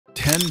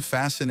10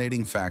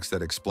 fascinating facts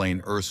that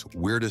explain Earth's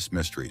weirdest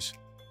mysteries.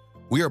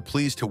 We are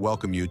pleased to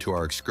welcome you to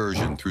our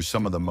excursion through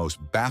some of the most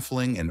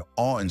baffling and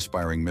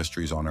awe-inspiring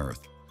mysteries on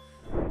Earth.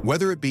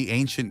 Whether it be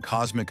ancient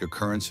cosmic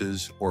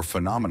occurrences or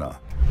phenomena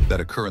that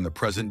occur in the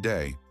present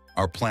day,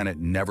 our planet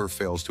never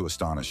fails to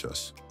astonish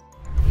us.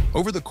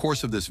 Over the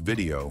course of this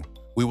video,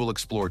 we will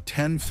explore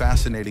 10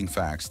 fascinating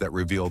facts that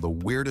reveal the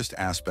weirdest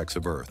aspects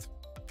of Earth.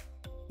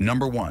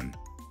 Number 1.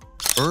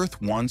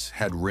 Earth once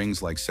had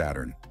rings like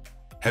Saturn.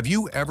 Have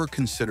you ever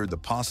considered the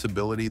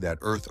possibility that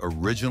Earth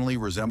originally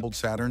resembled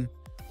Saturn,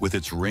 with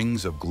its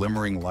rings of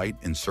glimmering light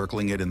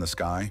encircling it in the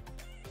sky?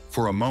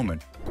 For a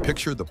moment,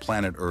 picture the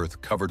planet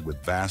Earth covered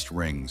with vast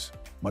rings,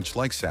 much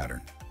like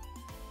Saturn.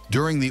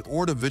 During the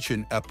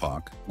Ordovician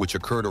epoch, which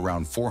occurred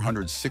around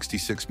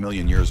 466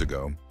 million years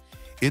ago,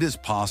 it is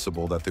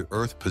possible that the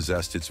Earth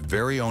possessed its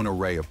very own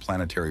array of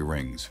planetary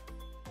rings.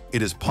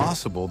 It is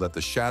possible that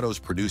the shadows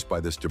produced by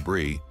this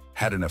debris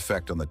had an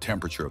effect on the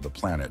temperature of the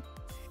planet.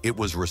 It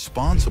was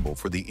responsible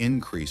for the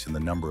increase in the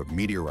number of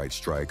meteorite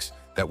strikes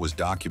that was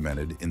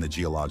documented in the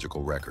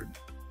geological record.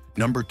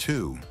 Number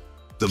 2.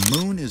 The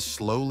Moon is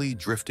slowly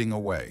drifting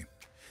away.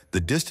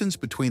 The distance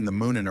between the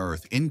Moon and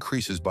Earth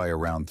increases by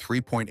around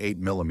 3.8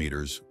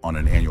 millimeters on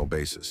an annual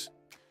basis.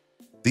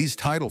 These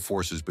tidal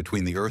forces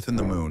between the Earth and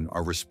the Moon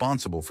are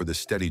responsible for this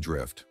steady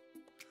drift.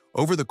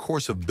 Over the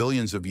course of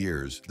billions of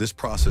years, this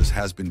process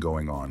has been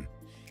going on,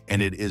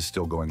 and it is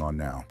still going on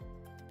now.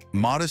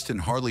 Modest and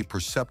hardly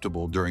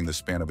perceptible during the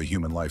span of a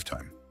human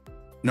lifetime.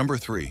 Number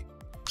 3.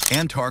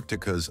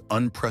 Antarctica's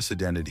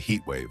unprecedented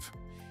heat wave.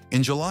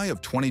 In July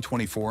of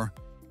 2024,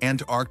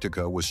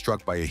 Antarctica was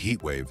struck by a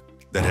heat wave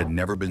that had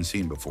never been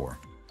seen before,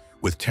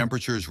 with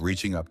temperatures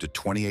reaching up to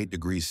 28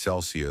 degrees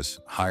Celsius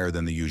higher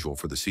than the usual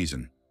for the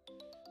season.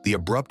 The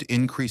abrupt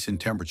increase in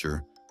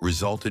temperature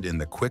resulted in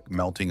the quick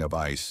melting of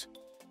ice,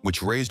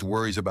 which raised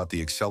worries about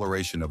the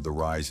acceleration of the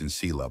rise in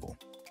sea level.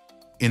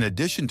 In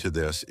addition to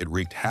this, it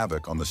wreaked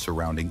havoc on the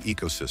surrounding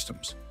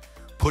ecosystems,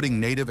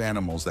 putting native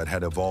animals that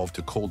had evolved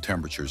to cold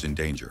temperatures in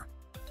danger.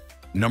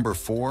 Number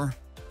 4.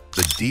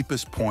 The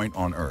deepest point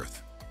on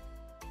Earth.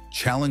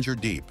 Challenger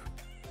Deep.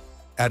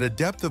 At a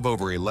depth of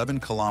over 11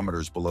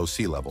 kilometers below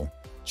sea level,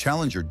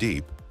 Challenger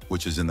Deep,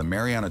 which is in the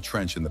Mariana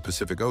Trench in the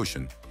Pacific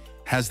Ocean,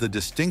 has the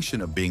distinction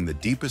of being the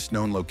deepest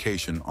known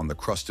location on the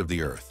crust of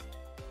the Earth.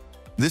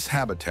 This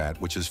habitat,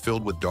 which is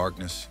filled with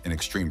darkness and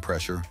extreme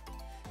pressure,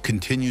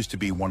 continues to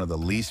be one of the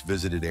least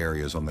visited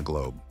areas on the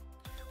globe,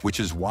 which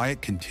is why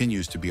it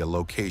continues to be a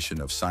location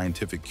of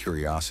scientific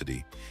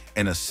curiosity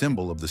and a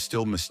symbol of the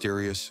still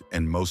mysterious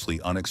and mostly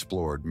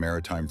unexplored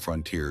maritime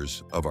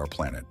frontiers of our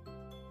planet.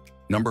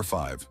 Number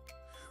 5.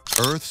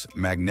 Earth's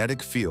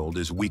magnetic field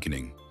is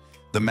weakening.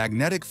 The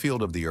magnetic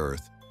field of the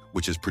Earth,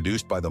 which is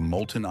produced by the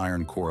molten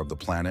iron core of the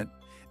planet,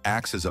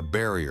 acts as a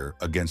barrier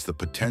against the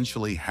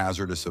potentially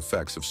hazardous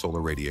effects of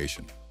solar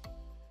radiation.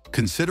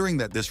 Considering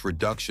that this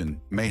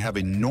reduction may have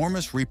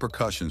enormous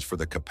repercussions for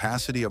the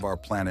capacity of our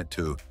planet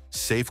to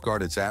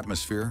safeguard its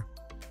atmosphere,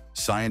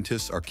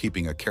 scientists are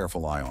keeping a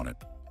careful eye on it.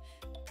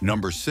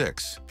 Number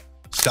 6.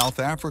 South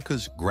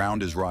Africa's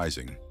ground is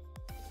rising.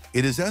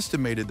 It is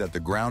estimated that the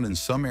ground in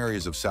some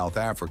areas of South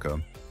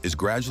Africa is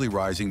gradually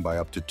rising by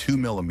up to 2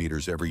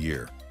 millimeters every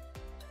year.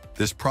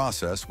 This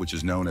process, which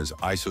is known as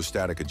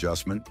isostatic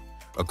adjustment,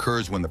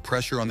 occurs when the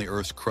pressure on the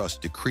Earth's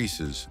crust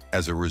decreases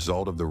as a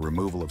result of the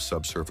removal of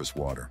subsurface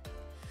water.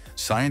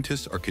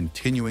 Scientists are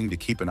continuing to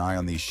keep an eye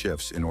on these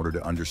shifts in order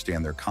to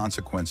understand their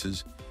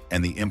consequences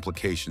and the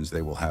implications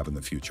they will have in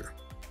the future.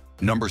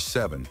 Number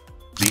 7.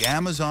 The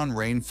Amazon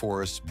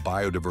rainforest's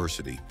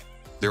biodiversity.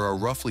 There are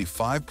roughly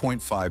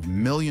 5.5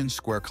 million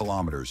square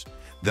kilometers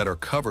that are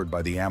covered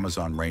by the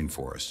Amazon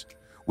rainforest,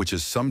 which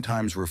is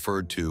sometimes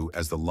referred to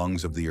as the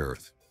lungs of the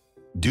Earth.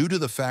 Due to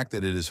the fact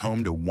that it is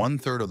home to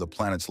 1/3 of the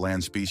planet's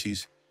land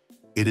species,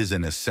 it is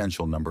an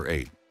essential number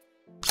 8.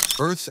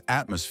 Earth's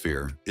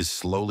atmosphere is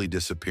slowly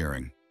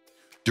disappearing.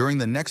 During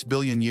the next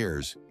billion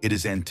years, it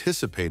is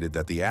anticipated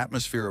that the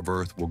atmosphere of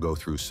Earth will go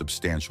through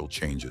substantial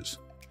changes.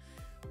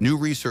 New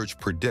research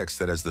predicts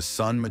that as the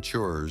sun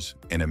matures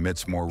and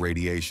emits more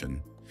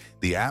radiation,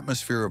 the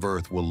atmosphere of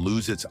Earth will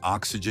lose its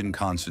oxygen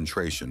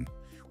concentration,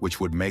 which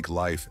would make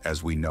life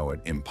as we know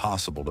it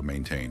impossible to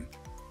maintain.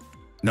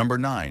 Number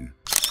 9.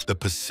 The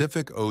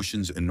Pacific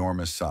Ocean's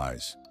enormous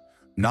size.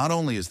 Not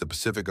only is the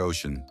Pacific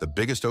Ocean the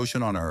biggest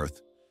ocean on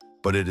Earth,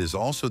 but it is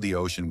also the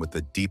ocean with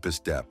the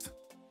deepest depth.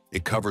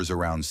 It covers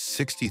around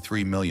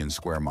 63 million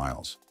square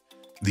miles.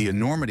 The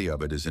enormity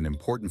of it is an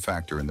important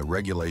factor in the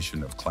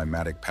regulation of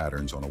climatic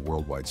patterns on a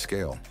worldwide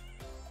scale.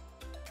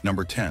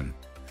 Number 10.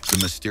 The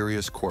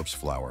mysterious corpse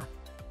flower.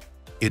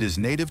 It is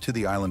native to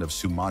the island of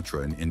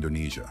Sumatra in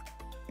Indonesia,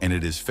 and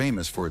it is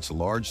famous for its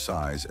large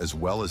size as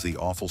well as the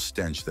awful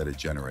stench that it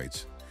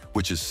generates,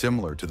 which is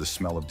similar to the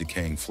smell of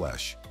decaying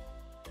flesh.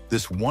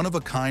 This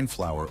one-of-a-kind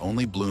flower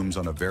only blooms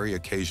on a very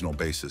occasional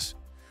basis,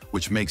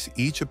 which makes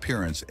each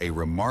appearance a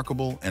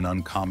remarkable and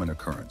uncommon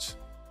occurrence.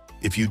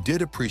 If you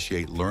did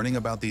appreciate learning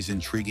about these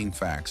intriguing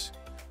facts,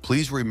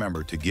 please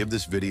remember to give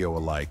this video a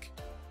like,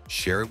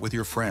 share it with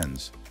your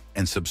friends,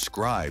 and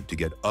subscribe to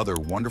get other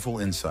wonderful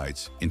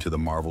insights into the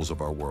marvels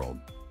of our world.